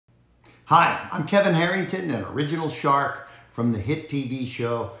Hi, I'm Kevin Harrington, an original shark from the hit TV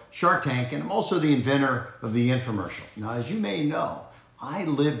show Shark Tank, and I'm also the inventor of the infomercial. Now, as you may know, I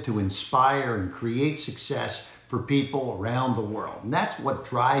live to inspire and create success for people around the world. And that's what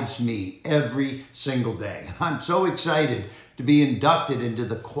drives me every single day. And I'm so excited to be inducted into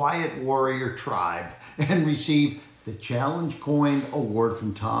the Quiet Warrior tribe and receive the Challenge Coin Award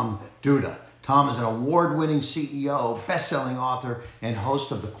from Tom Duda. Tom is an award-winning CEO, best-selling author, and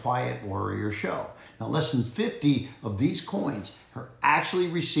host of the Quiet Warrior Show. Now, less than 50 of these coins are actually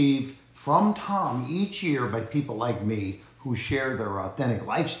received from Tom each year by people like me who share their authentic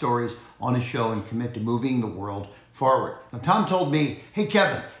life stories on his show and commit to moving the world forward. Now, Tom told me, hey,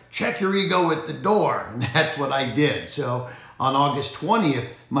 Kevin, check your ego at the door, and that's what I did. So on August 20th,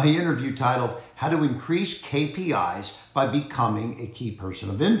 my interview titled, How to Increase KPIs by Becoming a Key Person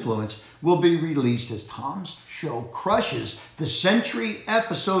of Influence, will be released as Tom's show crushes the century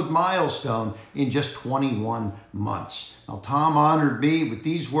episode milestone in just 21 months. Now, Tom honored me with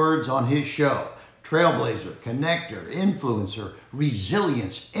these words on his show: trailblazer, connector, influencer,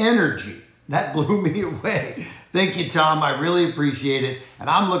 resilience, energy. That blew me away. Thank you, Tom. I really appreciate it. And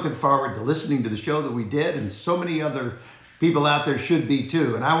I'm looking forward to listening to the show that we did, and so many other people out there should be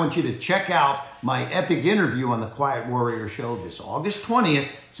too. And I want you to check out my epic interview on the Quiet Warrior Show this August 20th.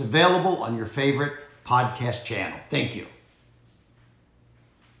 It's available on your favorite podcast channel. Thank you.